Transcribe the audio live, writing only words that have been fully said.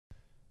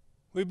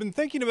We've been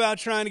thinking about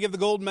trying to give the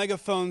gold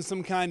megaphone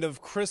some kind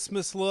of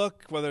Christmas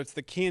look, whether it's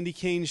the candy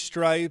cane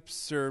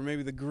stripes or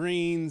maybe the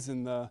greens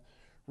and the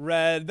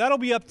red. That'll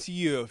be up to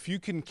you. If you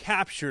can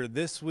capture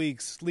this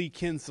week's Lee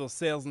Kinstle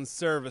Sales and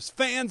Service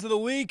Fans of the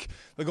Week,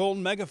 the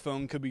golden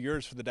megaphone could be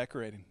yours for the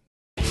decorating.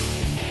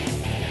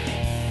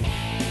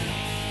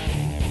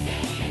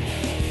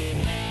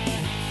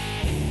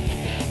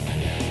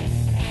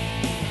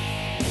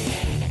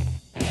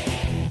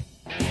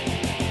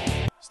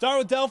 Start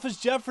with Delphus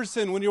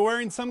Jefferson. When you're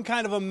wearing some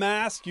kind of a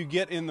mask, you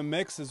get in the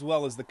mix as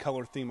well as the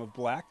color theme of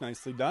black.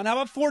 Nicely done. How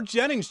about Fort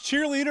Jennings?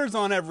 Cheerleaders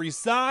on every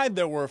side.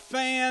 There were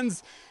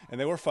fans, and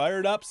they were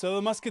fired up. So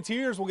the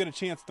Musketeers will get a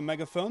chance at the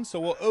megaphone. So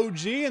will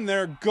OG, and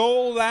they're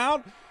gold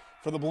out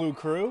for the Blue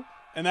Crew.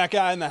 And that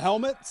guy in the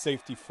helmet,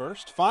 safety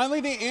first.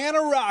 Finally, the Anna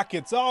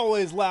Rockets,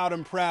 always loud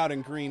and proud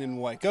in green and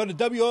white. Go to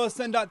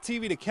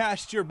WOSN.TV to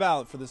cast your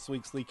ballot for this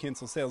week's Lee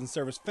Kinstle Sales and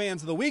Service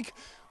Fans of the Week.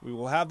 We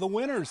will have the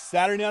winners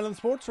Saturday night on the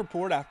Sports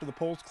Report after the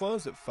polls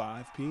close at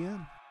 5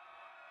 p.m.